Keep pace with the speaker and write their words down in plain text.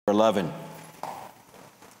11.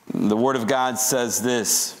 The Word of God says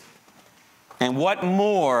this, "And what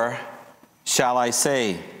more shall I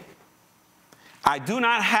say? I do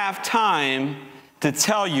not have time to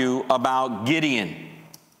tell you about Gideon,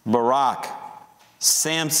 Barak,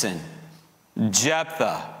 Samson,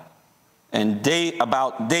 Jephthah, and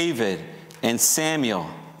about David and Samuel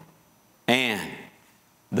and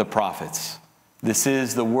the prophets." This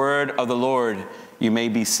is the word of the Lord. You may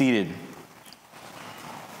be seated.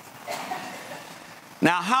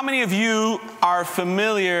 Now, how many of you are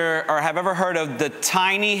familiar or have ever heard of the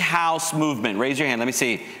tiny house movement? Raise your hand. Let me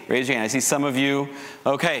see. Raise your hand. I see some of you.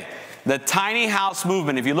 Okay. The tiny house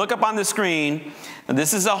movement. If you look up on the screen,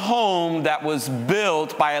 this is a home that was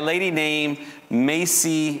built by a lady named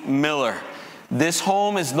Macy Miller. This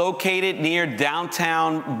home is located near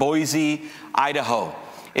downtown Boise, Idaho.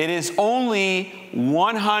 It is only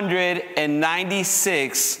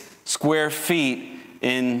 196 square feet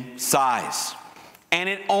in size. And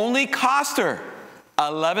it only cost her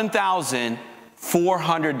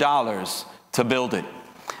 $11,400 to build it.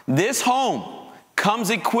 This home comes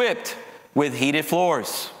equipped with heated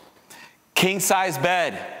floors, king-size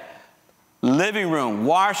bed, living room,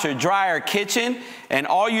 washer, dryer, kitchen, and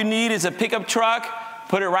all you need is a pickup truck.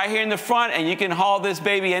 Put it right here in the front, and you can haul this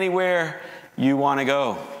baby anywhere you want to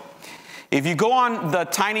go. If you go on the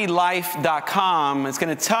tinylife.com, it's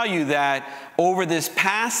going to tell you that over this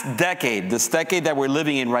past decade, this decade that we're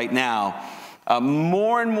living in right now,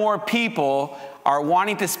 more and more people are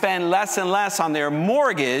wanting to spend less and less on their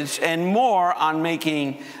mortgage and more on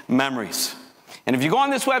making memories. And if you go on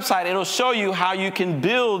this website, it'll show you how you can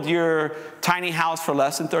build your tiny house for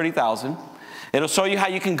less than $30,000. It'll show you how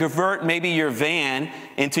you can convert maybe your van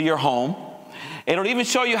into your home. It'll even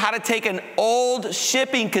show you how to take an old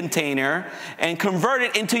shipping container and convert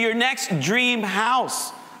it into your next dream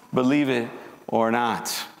house, believe it or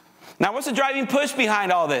not. Now, what's the driving push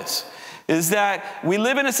behind all this? Is that we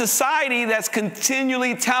live in a society that's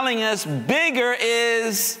continually telling us bigger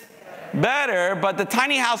is better, but the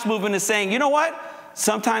tiny house movement is saying, you know what?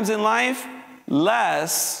 Sometimes in life,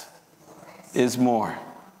 less is more.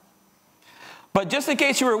 But just in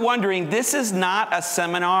case you were wondering, this is not a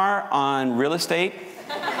seminar on real estate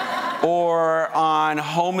or on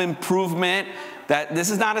home improvement. This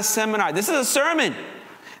is not a seminar. This is a sermon.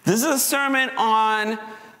 This is a sermon on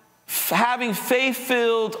having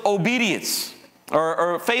faith-filled obedience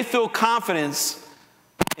or faith-filled confidence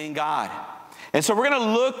in God. And so we're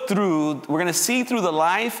going to see through the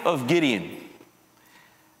life of Gideon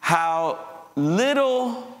how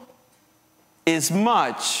little is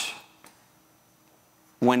much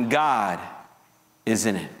when God is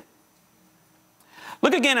in it.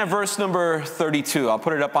 Look again at verse number 32. I'll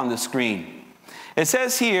put it up on the screen. It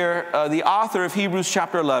says here, the author of Hebrews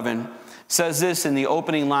chapter 11 says this in the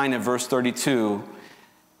opening line of verse 32,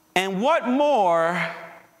 "And what more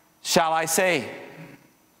shall I say?"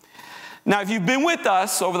 Now, if you've been with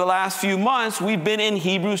us over the last few months, we've been in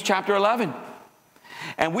Hebrews chapter 11.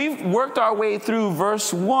 And we've worked our way through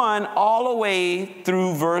verse 1 all the way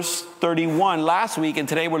through verse 31 last week, and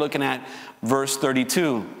today we're looking at verse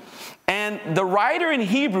 32. And the writer in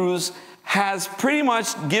Hebrews has pretty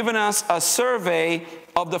much given us a survey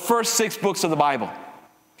of the first 6 books of the Bible.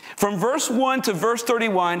 From verse 1 to verse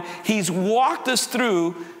 31, he's walked us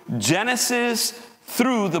through Genesis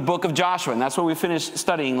through the book of Joshua. And that's what we finished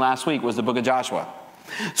studying last week, was the book of Joshua.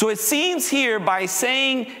 So it seems here by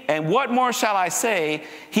saying, "And what more shall I say?"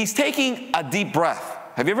 he's taking a deep breath.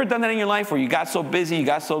 Have you ever done that in your life where you got so busy, you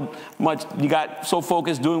got so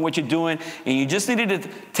focused doing what you're doing, and you just needed to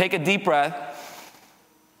take a deep breath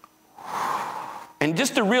and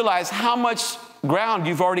just to realize how much ground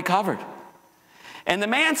you've already covered? And the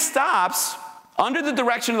man stops under the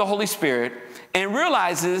direction of the Holy Spirit and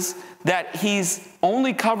realizes that he's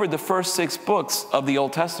only covered the first 6 books of the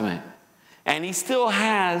Old Testament. And he still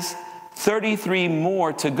has 33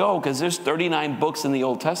 more to go because there's 39 books in the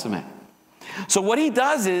Old Testament. So what he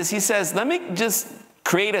does is he says, let me just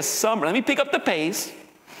create a summary. Let me pick up the pace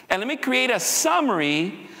and let me create a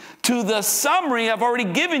summary to the summary I've already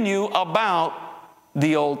given you about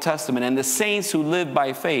the Old Testament and the saints who lived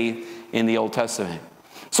by faith in the Old Testament.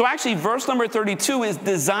 So actually, verse number 32 is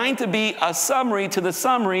designed to be a summary to the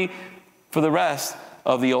summary for the rest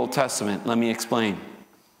of the Old Testament. Let me explain.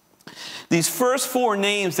 These first 4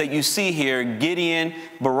 names that you see here, Gideon,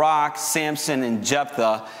 Barak, Samson, and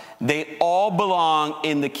Jephthah, they all belong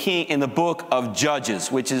in the book of Judges,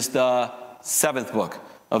 which is the 7th book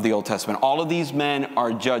of the Old Testament. All of these men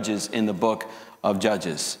are judges in the book of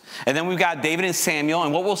Judges. And then we've got David and Samuel,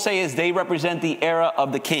 and what we'll say is they represent the era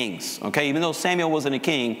of the kings, okay? Even though Samuel wasn't a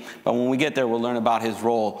king, but when we get there, we'll learn about his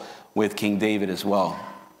role with King David as well.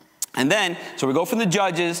 And then, so we go from the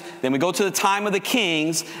Judges, then we go to the time of the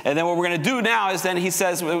kings, and then what we're going to do now is then he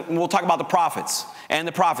says, we'll talk about the prophets and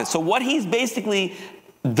the prophets. So what he's basically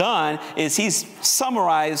done is he's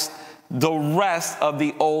summarized the rest of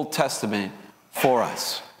the Old Testament for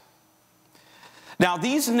us. Now,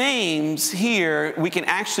 these names here, we can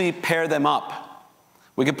actually pair them up.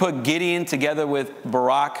 We can put Gideon together with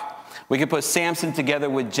Barak. We can put Samson together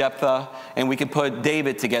with Jephthah. And we can put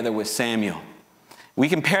David together with Samuel. We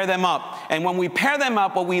can pair them up. And when we pair them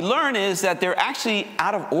up, what we learn is that they're actually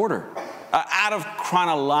out of order, out of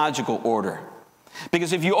chronological order.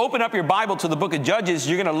 Because if you open up your Bible to the book of Judges,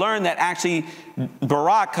 you're going to learn that actually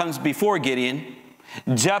Barak comes before Gideon,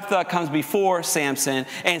 Jephthah comes before Samson,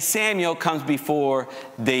 and Samuel comes before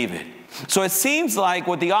David. So it seems like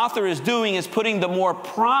what the author is doing is putting the more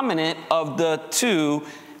prominent of the two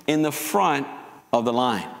in the front of the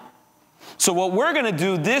line. So what we're going to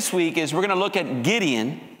do this week is we're going to look at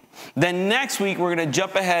Gideon. Then next week we're going to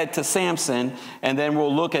jump ahead to Samson, and then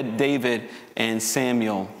we'll look at David and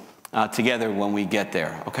Samuel together when we get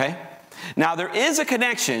there, okay? Now, there is a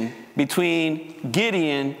connection between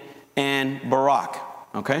Gideon and Barak,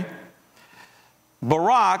 okay?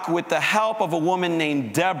 Barak, with the help of a woman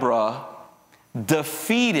named Deborah,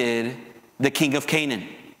 defeated the king of Canaan,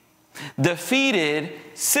 defeated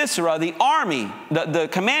Sisera, the army, the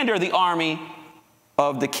commander of the army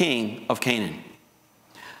of the king of Canaan.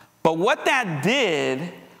 But what that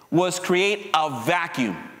did was create a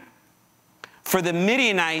vacuum for the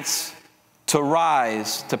Midianites to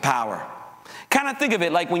rise to power. Kind of think of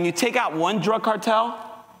it like when you take out one drug cartel,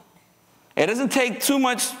 it doesn't take too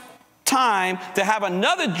much time to have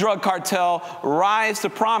another drug cartel rise to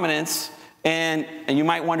prominence. And you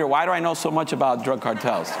might wonder, why do I know so much about drug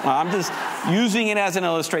cartels? Well, I'm just using it as an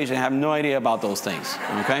illustration. I have no idea about those things,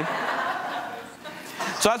 okay?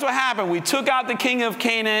 So that's what happened. We took out the king of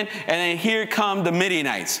Canaan, and then here come the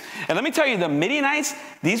Midianites. And let me tell you, the Midianites,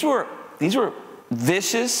 these were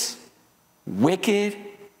vicious, wicked,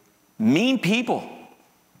 mean people.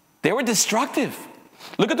 They were destructive.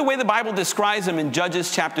 Look at the way the Bible describes them in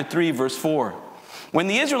Judges chapter 3, verse 4. When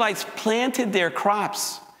the Israelites planted their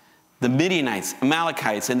crops, the Midianites,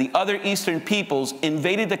 Amalekites, and the other eastern peoples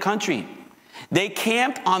invaded the country. They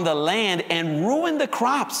camped on the land and ruined the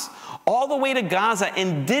crops all the way to Gaza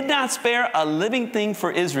and did not spare a living thing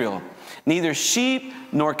for Israel, neither sheep,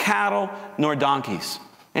 nor cattle, nor donkeys.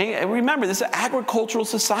 And remember, this is an agricultural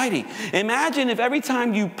society. Imagine if every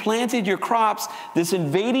time you planted your crops, this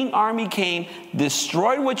invading army came,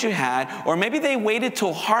 destroyed what you had, or maybe they waited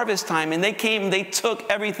till harvest time and they came and they took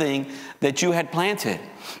everything that you had planted.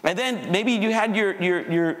 And then maybe you had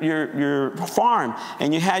your farm,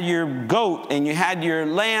 and you had your goat, and you had your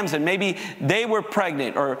lambs, and maybe they were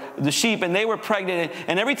pregnant, or the sheep, and they were pregnant.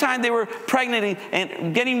 And every time they were pregnant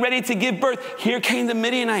and getting ready to give birth, here came the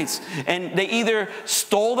Midianites. And they either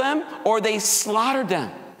stole them or they slaughtered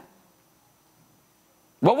them.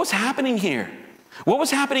 What was happening here? What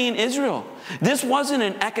was happening in Israel? This wasn't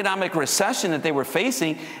an economic recession that they were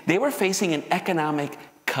facing. They were facing an economic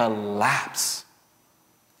collapse.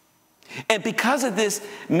 And because of this,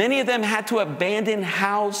 many of them had to abandon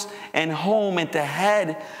house and home and to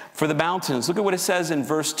head for the mountains. Look at what it says in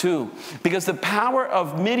verse 2. Because the power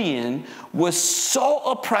of Midian was so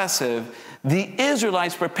oppressive, the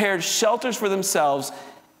Israelites prepared shelters for themselves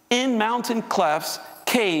in mountain clefts,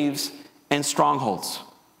 caves, and strongholds.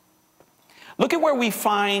 Look at where we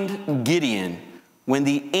find Gideon when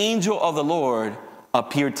the angel of the Lord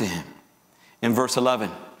appeared to him. In verse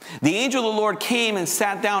 11. The angel of the Lord came and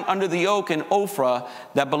sat down under the oak in Ophrah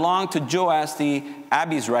that belonged to Joash the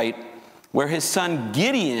Abizrite, where his son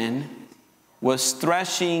Gideon was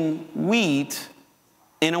threshing wheat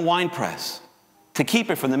in a winepress to keep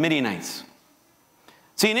it from the Midianites.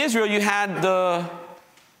 See, in Israel, you had the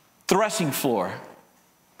threshing floor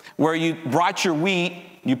where you brought your wheat,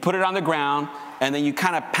 you put it on the ground, and then you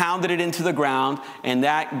kind of pounded it into the ground, and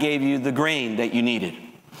that gave you the grain that you needed.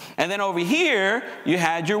 And then over here, you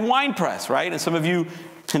had your wine press, right? And some of you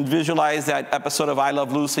can visualize that episode of I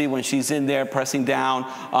Love Lucy when she's in there pressing down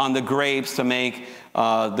on the grapes to make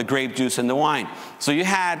the grape juice and the wine. So you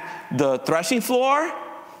had the threshing floor,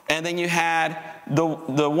 and then you had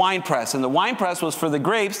the wine press. And the wine press was for the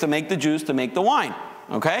grapes to make the juice to make the wine,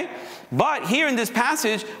 okay? But here in this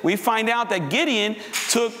passage, we find out that Gideon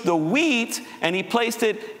took the wheat and he placed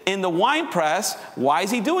it in the wine press. Why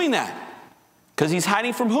is he doing that? Because he's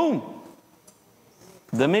hiding from whom?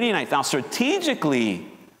 The Midianites. Now, strategically,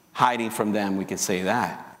 hiding from them, we could say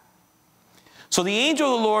that. So the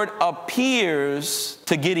angel of the Lord appears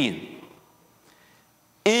to Gideon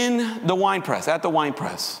in the winepress, at the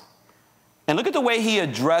winepress. And look at the way he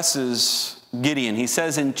addresses Gideon. He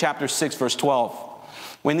says in chapter 6, verse 12,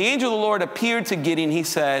 when the angel of the Lord appeared to Gideon, he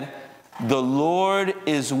said, "The Lord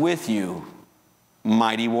is with you,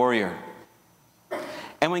 mighty warrior."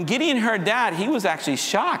 And when Gideon heard that, he was actually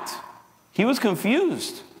shocked. He was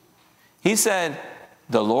confused. He said,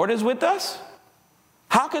 "The Lord is with us?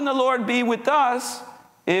 How can the Lord be with us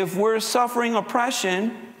if we're suffering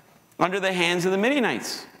oppression under the hands of the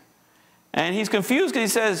Midianites?" And he's confused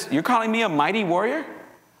because he says, "You're calling me a mighty warrior?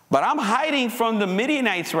 But I'm hiding from the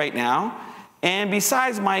Midianites right now. And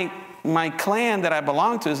besides, my clan that I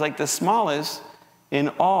belong to is like the smallest in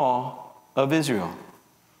all of Israel."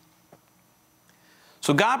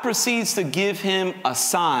 So God proceeds to give him a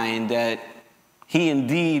sign that he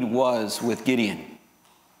indeed was with Gideon.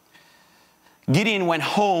 Gideon went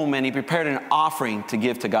home and he prepared an offering to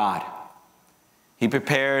give to God. He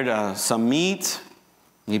prepared some meat,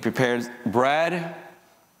 he prepared bread,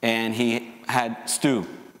 and he had stew.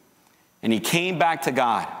 And he came back to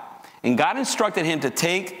God. And God instructed him to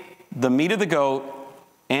take the meat of the goat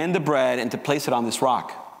and the bread and to place it on this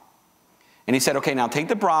rock. And he said, "Okay, now take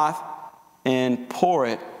the broth and pour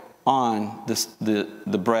it on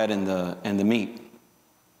the bread and the meat."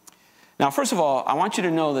 Now, first of all, I want you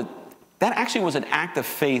to know that that actually was an act of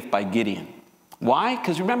faith by Gideon. Why?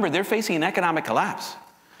 Because remember, they're facing an economic collapse.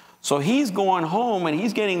 So he's going home and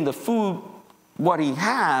he's getting the food, what he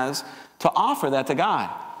has, to offer that to God.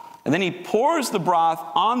 And then he pours the broth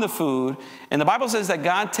on the food. And the Bible says that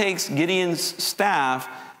God takes Gideon's staff,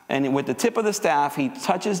 and with the tip of the staff, he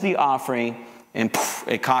touches the offering, and poof,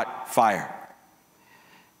 it caught fire.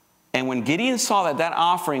 And when Gideon saw that that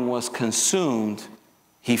offering was consumed,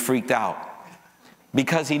 he freaked out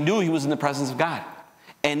because he knew he was in the presence of God.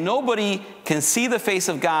 And nobody can see the face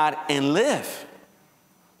of God and live.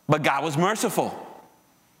 But God was merciful.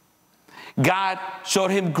 God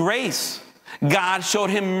showed him grace. God showed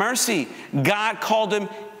him mercy. God called him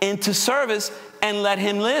into service and let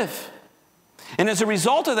him live. And as a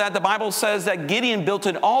result of that, the Bible says that Gideon built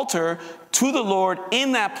an altar to the Lord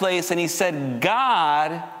in that place, and he said,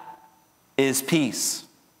 "God is peace."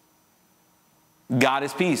 God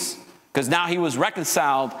is peace. Because now he was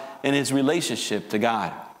reconciled in his relationship to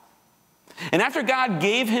God. And after God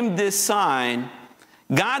gave him this sign,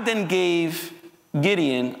 God then gave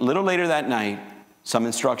Gideon, a little later that night, some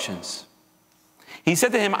instructions. He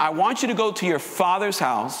said to him, "I want you to go to your father's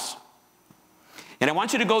house, and I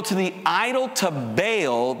want you to go to the idol to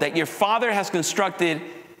Baal that your father has constructed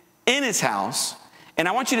in his house, and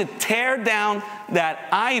I want you to tear down that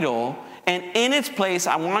idol, and in its place,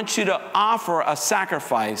 I want you to offer a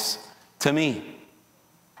sacrifice to me."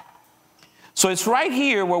 So it's right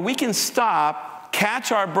here where we can stop,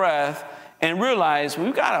 catch our breath, and realize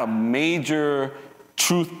we've got a major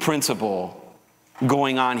truth principle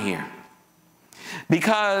going on here.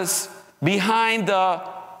 Because behind the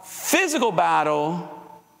physical battle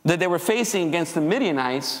that they were facing against the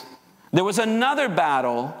Midianites, there was another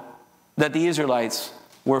battle that the Israelites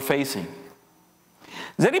were facing.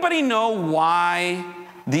 Does anybody know why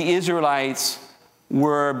the Israelites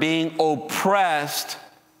were being oppressed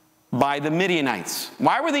by the Midianites?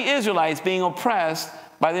 Why were the Israelites being oppressed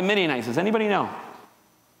by the Midianites? Does anybody know?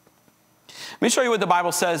 Let me show you what the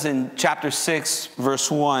Bible says in chapter 6,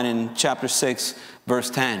 verse 1, and chapter 6, verse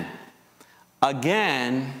 10.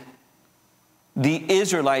 Again, the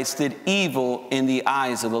Israelites did evil in the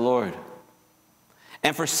eyes of the Lord.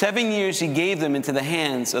 And for 7 years he gave them into the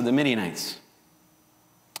hands of the Midianites.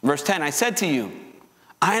 Verse 10, "I said to you,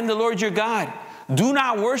 I am the Lord your God. Do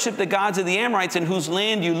not worship the gods of the Amorites in whose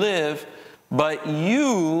land you live, but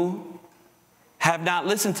you have not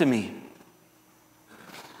listened to me."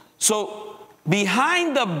 So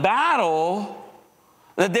behind the battle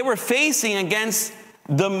that they were facing against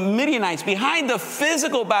the Midianites, behind the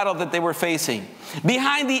physical battle that they were facing,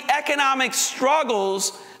 behind the economic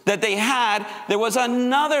struggles that they had, there was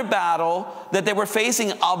another battle that they were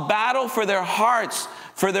facing, a battle for their hearts,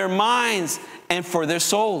 for their minds, and for their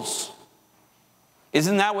souls.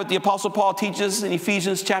 Isn't that what the Apostle Paul teaches in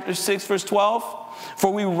Ephesians chapter 6, verse 12?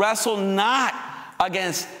 "For we wrestle not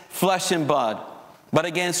against flesh and blood, but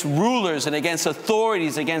against rulers and against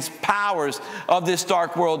authorities, against powers of this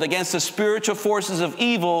dark world, against the spiritual forces of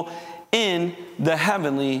evil in the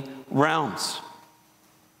heavenly realms."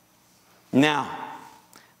 Now,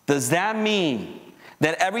 does that mean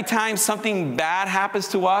that every time something bad happens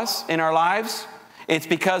to us in our lives, it's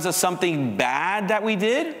because of something bad that we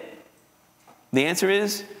did? The answer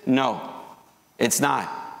is no, it's not.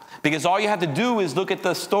 Because all you have to do is look at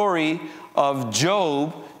the story of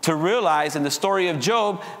Job to realize in the story of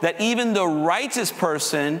Job that even the righteous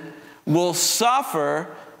person will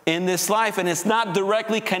suffer in this life, and it's not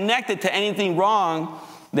directly connected to anything wrong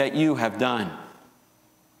that you have done.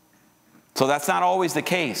 So that's not always the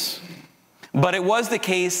case. But it was the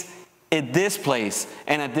case at this place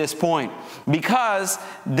and at this point, because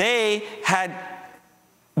they had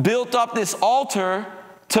built up this altar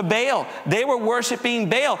to Baal. They were worshiping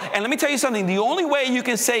Baal. And let me tell you something. The only way you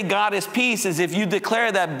can say God is peace is if you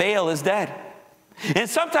declare that Baal is dead. And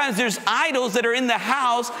sometimes there's idols that are in the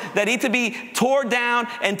house that need to be torn down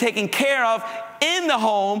and taken care of in the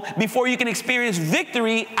home before you can experience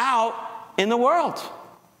victory out in the world.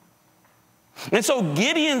 And so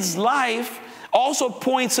Gideon's life also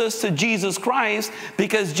points us to Jesus Christ,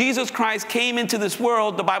 because Jesus Christ came into this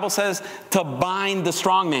world, the Bible says, to bind the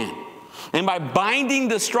strong man. And by binding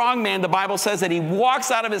the strong man, the Bible says that he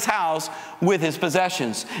walks out of his house with his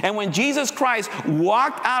possessions. And when Jesus Christ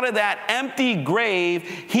walked out of that empty grave,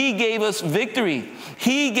 he gave us victory.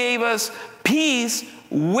 He gave us peace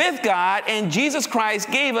with God, and Jesus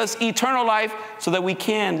Christ gave us eternal life so that we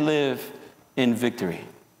can live in victory.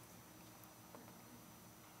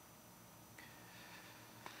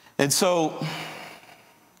 And so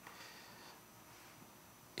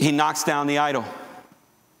he knocks down the idol.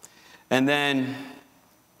 And then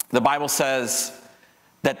the Bible says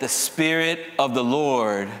that the Spirit of the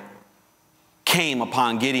Lord came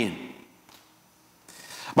upon Gideon.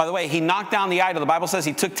 By the way, he knocked down the idol. The Bible says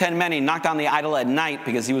he took 10 men and he knocked down the idol at night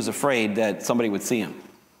because he was afraid that somebody would see him.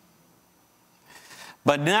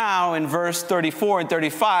 But now in verse 34 and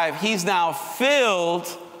 35, he's now filled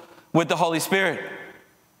with the Holy Spirit.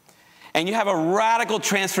 And you have a radical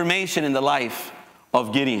transformation in the life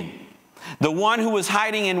of Gideon. The one who was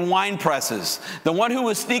hiding in wine presses, the one who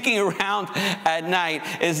was sneaking around at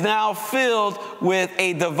night, is now filled with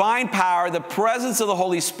a divine power, the presence of the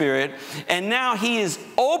Holy Spirit, and now he is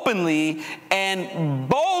openly and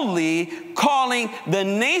boldly calling the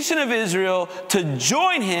nation of Israel to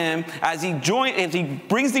join him as he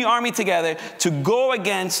brings the army together to go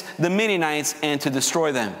against the Midianites and to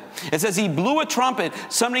destroy them. It says he blew a trumpet,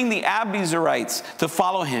 summoning the Abiezrites to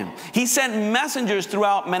follow him. He sent messengers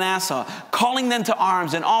throughout Manasseh, calling them to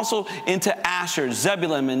arms, and also into Asher,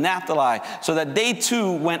 Zebulun, and Naphtali, so that they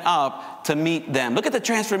too went up to meet them. Look at the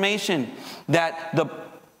transformation that the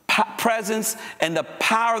presence and the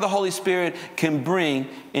power of the Holy Spirit can bring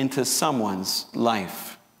into someone's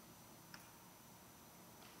life.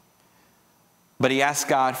 But he asked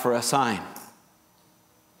God for a sign.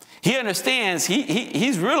 He understands,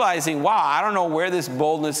 he's realizing, wow, I don't know where this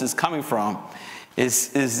boldness is coming from.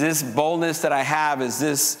 Is this boldness that I have, is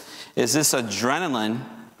this adrenaline,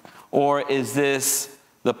 or is this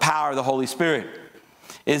the power of the Holy Spirit?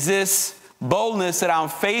 Is this boldness that I'm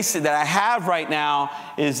facing, that I have right now,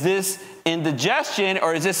 is this indigestion,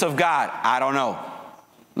 or is this of God? I don't know.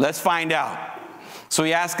 Let's find out. So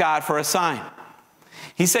he asked God for a sign.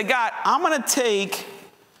 He said, God, I'm going to take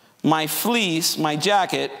my fleece, my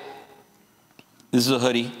jacket. This is a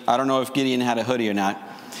hoodie. I don't know if Gideon had a hoodie or not,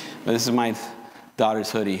 but this is my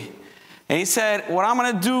daughter's hoodie. And he said, what I'm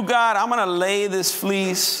going to do, God, I'm going to lay this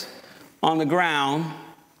fleece on the ground.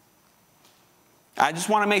 I just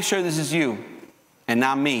want to make sure this is you and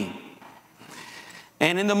not me.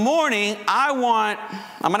 And in the morning, I'm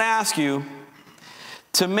going to ask you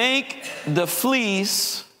to make the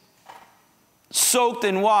fleece soaked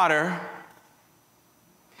in water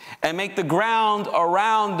and make the ground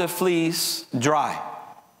around the fleece dry.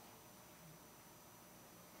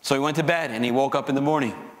 So he went to bed and he woke up in the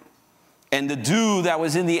morning. And the dew that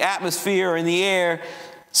was in the atmosphere, in the air,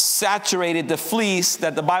 saturated the fleece,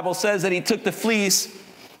 that the Bible says that he took the fleece,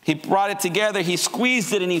 he brought it together, he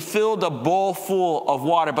squeezed it, and he filled a bowl full of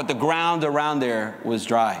water, but the ground around there was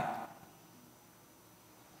dry.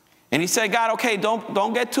 And he said, God, okay,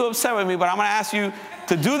 don't get too upset with me, but I'm going to ask you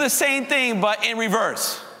to do the same thing, but in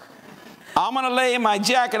reverse. I'm going to lay my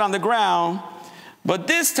jacket on the ground, but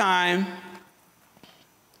this time,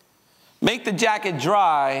 make the jacket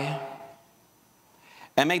dry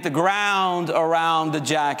and make the ground around the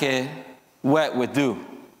jacket wet with dew.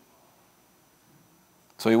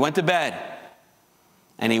 So he went to bed,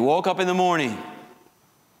 and he woke up in the morning,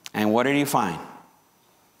 and what did he find?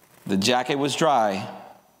 The jacket was dry,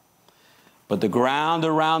 but the ground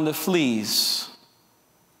around the fleece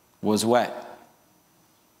was wet.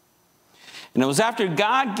 And it was after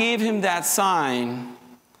God gave him that sign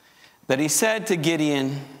that he said to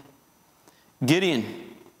Gideon, Gideon,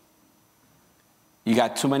 you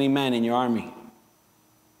got too many men in your army.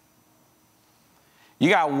 You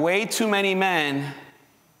got way too many men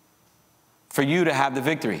for you to have the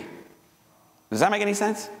victory. Does that make any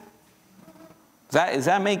sense? Does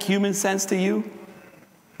that make human sense to you?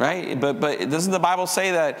 Right? But doesn't the Bible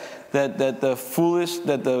say that the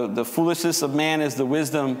foolishness of man is the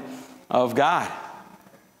wisdom of God?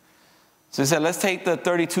 So he said, let's take the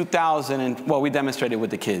 32,000 and, well, we demonstrated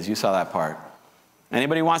with the kids. You saw that part.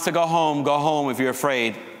 Anybody wants to go home if you're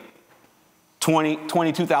afraid.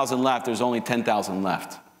 22,000 left, there's only 10,000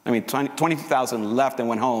 left. 22,000 left and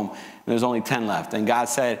went home, and there's only 10 left. And God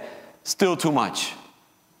said, still too much.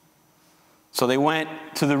 So they went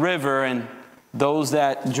to the river, and those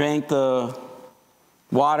that drank the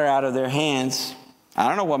water out of their hands, I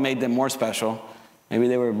don't know what made them more special. Maybe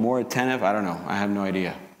they were more attentive. I don't know. I have no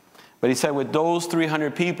idea. But he said, with those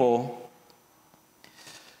 300 people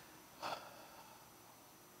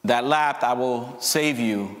that lapped, I will save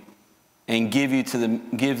you and give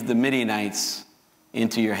the Midianites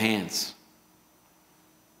into your hands.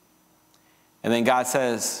 And then God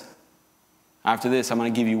says, after this, I'm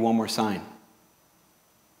going to give you one more sign.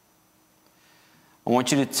 I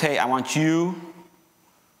want you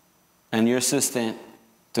and your assistant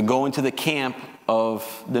to go into the camp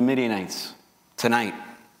of the Midianites tonight.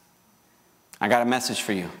 I got a message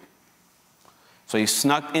for you. So he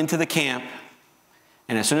snuck into the camp,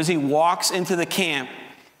 and as soon as he walks into the camp,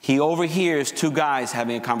 he overhears two guys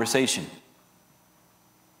having a conversation.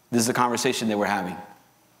 This is the conversation they were having.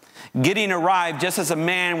 Gideon arrived just as a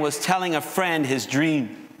man was telling a friend his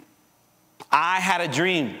dream. I had a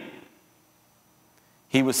dream.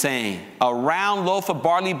 He was saying, a round loaf of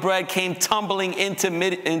barley bread came tumbling into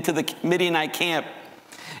the Midianite camp.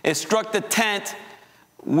 It struck the tent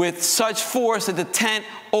with such force that the tent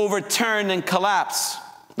overturned and collapsed.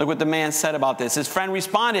 Look what the man said about this. His friend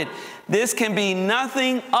responded, this can be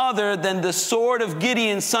nothing other than the sword of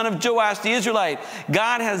Gideon, son of Joash the Israelite.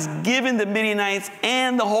 God has given the Midianites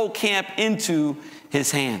and the whole camp into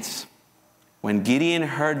his hands. When Gideon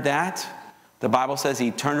heard that, the Bible says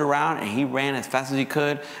he turned around and he ran as fast as he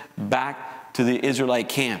could back to the Israelite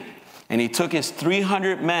camp. And he took his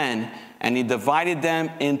 300 men and he divided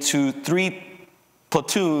them into 3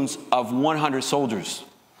 platoons of 100 soldiers.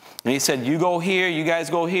 And he said, you go here, you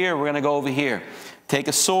guys go here, we're going to go over here. Take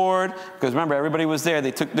a sword, because remember, everybody was there.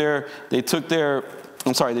 They took the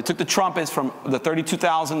trumpets from the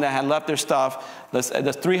 32,000 that had left their stuff.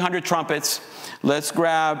 The 300 trumpets. Let's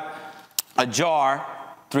grab a jar,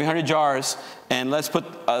 300 jars, and let's put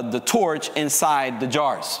the torch inside the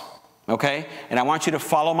jars. Okay? And I want you to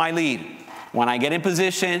follow my lead. When I get in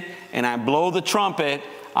position and I blow the trumpet,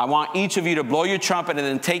 I want each of you to blow your trumpet and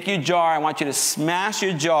then take your jar. I want you to smash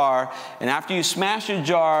your jar. And after you smash your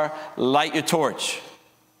jar, light your torch.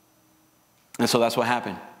 And so that's what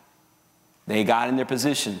happened. They got in their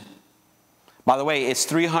position. By the way, it's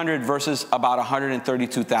 300 versus about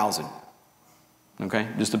 132,000. Okay?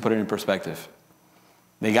 Just to put it in perspective.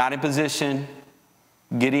 They got in position.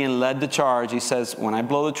 Gideon led the charge. He says, when I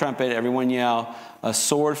blow the trumpet, everyone yell, a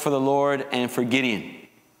sword for the Lord and for Gideon.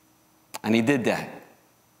 And he did that.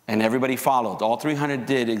 And everybody followed. All 300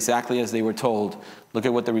 did exactly as they were told. Look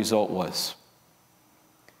at what the result was.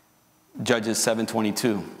 Judges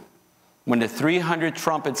 7:22. When the 300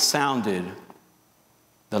 trumpets sounded,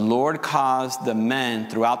 the Lord caused the men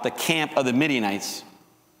throughout the camp of the Midianites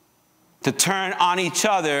to turn on each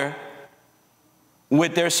other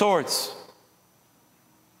with their swords.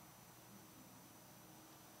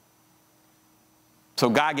 So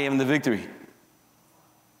God gave them the victory.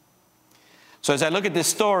 So as I look at this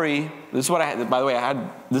story, this is what I had. By the way,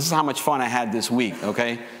 this is how much fun I had this week,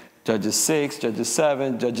 okay? Judges 6, Judges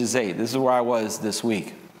 7, Judges 8. This is where I was this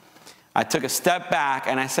week. I took a step back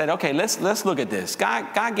and I said, okay, let's look at this.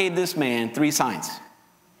 God gave this man 3 signs.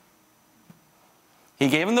 He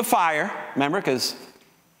gave him the fire, remember, because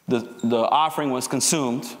the offering was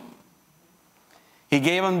consumed. He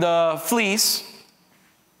gave him the fleece.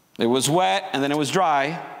 It was wet and then it was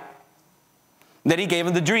dry. Then he gave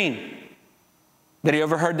him the dream that he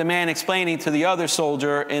overheard the man explaining to the other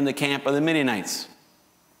soldier in the camp of the Midianites.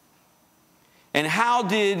 And how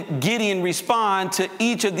did Gideon respond to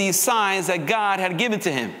each of these signs that God had given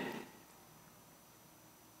to him?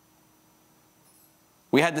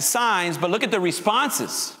 We had the signs, but look at the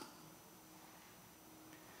responses.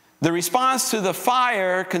 The response to the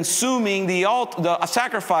fire consuming the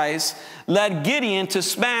sacrifice led Gideon to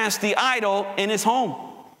smash the idol in his home.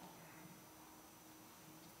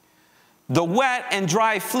 The wet and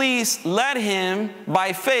dry fleece led him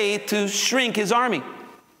by faith to shrink his army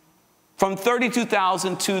from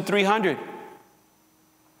 32,000 to 300.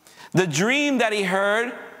 The dream that he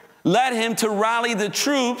heard led him to rally the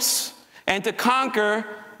troops and to conquer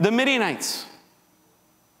the Midianites.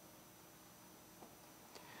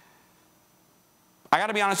 I got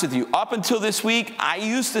to be honest with you. Up until this week, I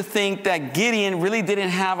used to think that Gideon really didn't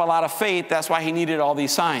have a lot of faith. That's why he needed all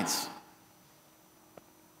these signs.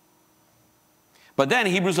 But then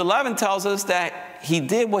Hebrews 11 tells us that he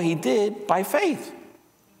did what he did by faith.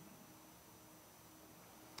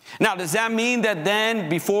 Now, does that mean that then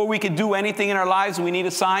before we could do anything in our lives, we need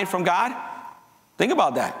a sign from God? Think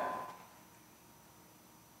about that.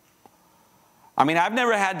 I mean, I've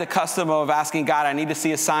never had the custom of asking God, I need to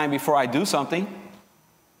see a sign before I do something.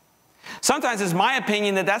 Sometimes it's my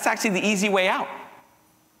opinion that that's actually the easy way out.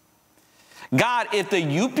 God, if the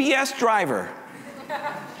UPS driver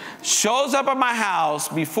shows up at my house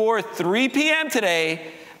before 3 p.m.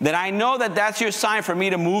 today, then I know that that's your sign for me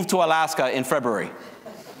to move to Alaska in February.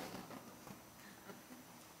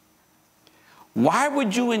 Why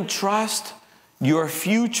would you entrust your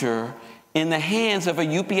future in the hands of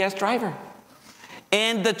a UPS driver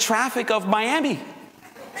and the traffic of Miami?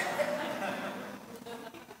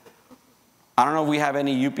 I don't know if we have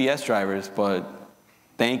any UPS drivers, but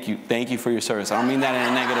thank you for your service. I don't mean that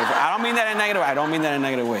in a negative way. I don't mean that in a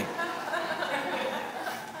negative way.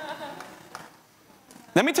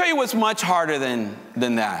 Let me tell you what's much harder than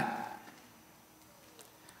that.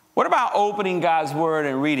 What about opening God's word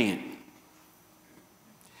and reading it?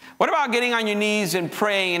 What about getting on your knees and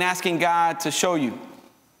praying and asking God to show you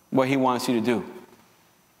what he wants you to do?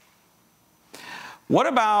 What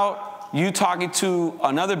about you talking to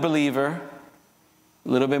another believer, a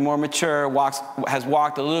little bit more mature, has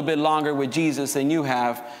walked a little bit longer with Jesus than you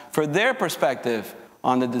have, for their perspective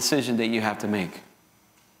on the decision that you have to make?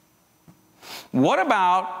 What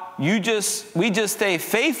about we just stay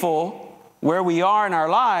faithful where we are in our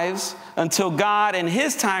lives until God in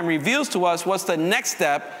his time reveals to us what's the next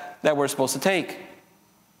step that we're supposed to take?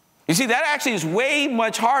 You see, that actually is way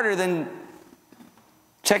much harder than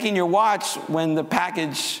checking your watch when the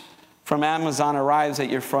package from Amazon arrives at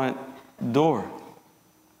your front door.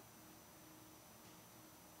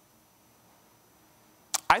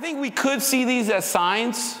 I think we could see these as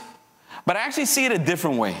signs, but I actually see it a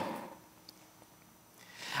different way.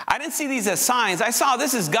 I didn't see these as signs. I saw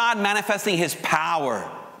this as God manifesting his power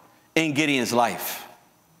in Gideon's life.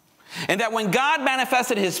 And that when God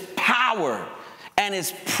manifested his power and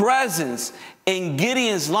his presence in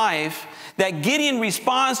Gideon's life, that Gideon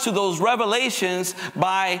responds to those revelations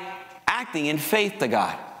by acting in faith to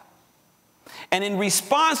God. And in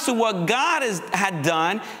response to what God had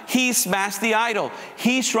done, he smashed the idol.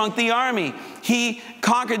 He shrunk the army. He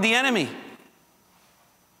conquered the enemy.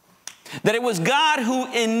 That it was God who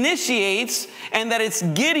initiates and that it's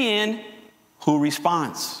Gideon who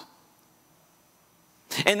responds.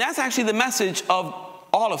 And that's actually the message of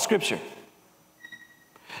all of Scripture.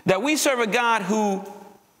 That we serve a God who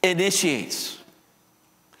initiates.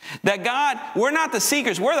 That God, we're not the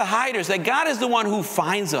seekers, we're the hiders. That God is the one who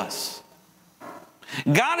finds us.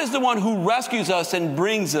 God is the one who rescues us and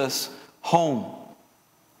brings us home.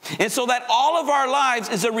 And so that all of our lives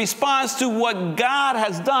is a response to what God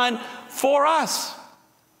has done for us.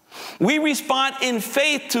 We respond in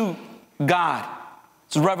faith to God.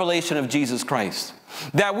 It's a revelation of Jesus Christ.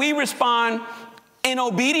 That we respond in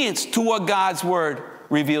obedience to what God's word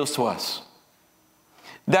reveals to us.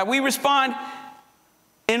 That we respond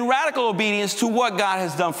in radical obedience to what God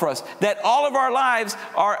has done for us. That all of our lives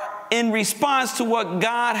are in response to what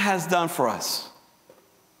God has done for us.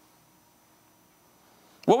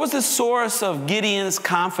 What was the source of Gideon's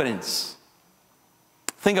confidence?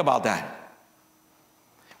 Think about that.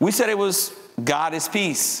 We said it was God is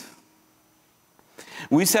peace.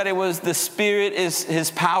 We said it was the Spirit is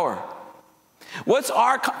his power. What's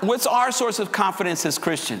our source of confidence as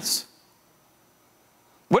Christians?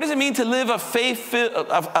 What does it mean to live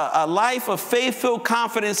a life of faith-filled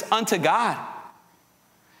confidence unto God?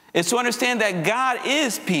 It's to understand that God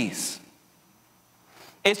is peace.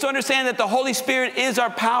 It's to understand that the Holy Spirit is our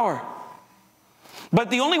power. But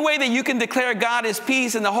the only way that you can declare God is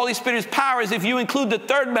peace and the Holy Spirit's power is if you include the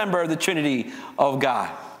third member of the Trinity of God.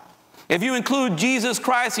 If you include Jesus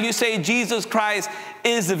Christ and you say Jesus Christ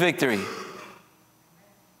is the victory.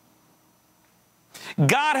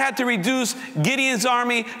 God had to reduce Gideon's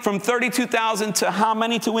army from 32,000 to how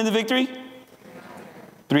many to win the victory?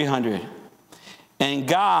 300. And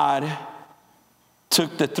God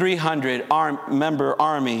took the 300 member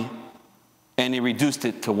army and he reduced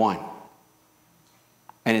it to one.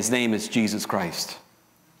 And his name is Jesus Christ.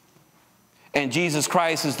 And Jesus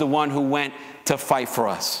Christ is the one who went to fight for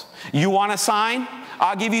us. You want a sign?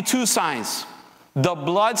 I'll give you two signs. The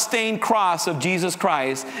blood-stained cross of Jesus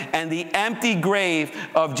Christ and the empty grave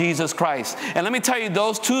of Jesus Christ. And let me tell you,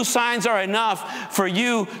 those two signs are enough for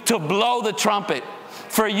you to blow the trumpet.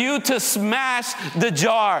 for you to smash the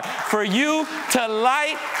jar, for you to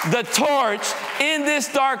light the torch in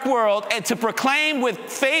this dark world and to proclaim with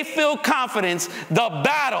faith-filled confidence, the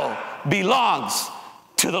battle belongs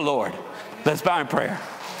to the Lord. Let's bow in prayer.